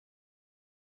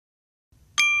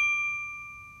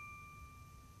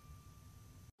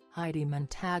Heidi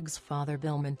Montag's father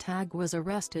Bill Montag was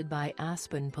arrested by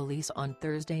Aspen police on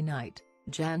Thursday night,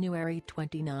 January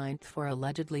 29, for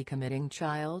allegedly committing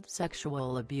child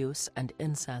sexual abuse and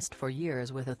incest for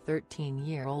years with a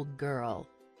 13-year-old girl.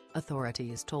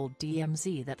 Authorities told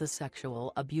TMZ that the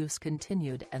sexual abuse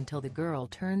continued until the girl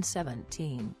turned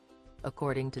 17.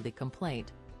 According to the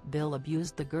complaint, Bill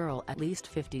abused the girl at least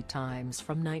 50 times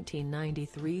from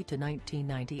 1993 to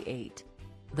 1998.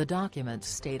 The documents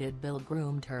stated Bill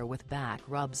groomed her with back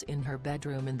rubs in her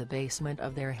bedroom in the basement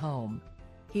of their home.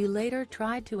 He later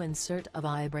tried to insert a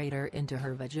vibrator into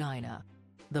her vagina.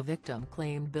 The victim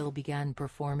claimed Bill began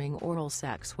performing oral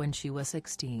sex when she was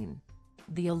 16.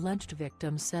 The alleged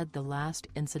victim said the last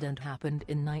incident happened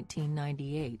in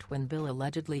 1998 when Bill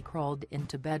allegedly crawled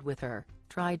into bed with her,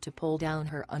 tried to pull down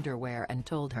her underwear and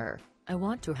told her, "I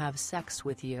want to have sex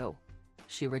with you."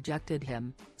 She rejected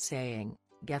him, saying,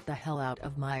 "Get the hell out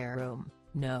of my room,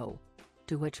 no."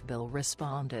 To which Bill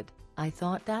responded, "I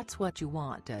thought that's what you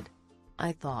wanted.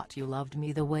 I thought you loved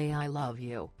me the way I love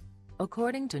you."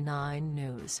 According to 9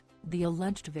 News, the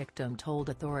alleged victim told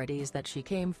authorities that she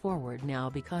came forward now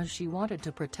because she wanted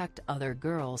to protect other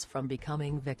girls from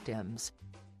becoming victims.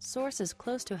 Sources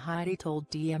close to Heidi told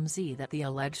TMZ that the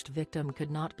alleged victim could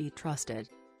not be trusted.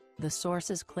 The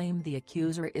sources claim the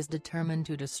accuser is determined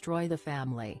to destroy the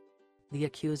family. The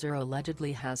accuser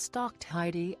allegedly has stalked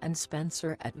Heidi and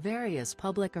Spencer at various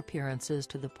public appearances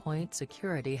to the point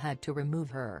security had to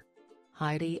remove her.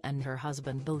 Heidi and her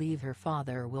husband believe her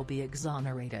father will be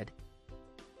exonerated.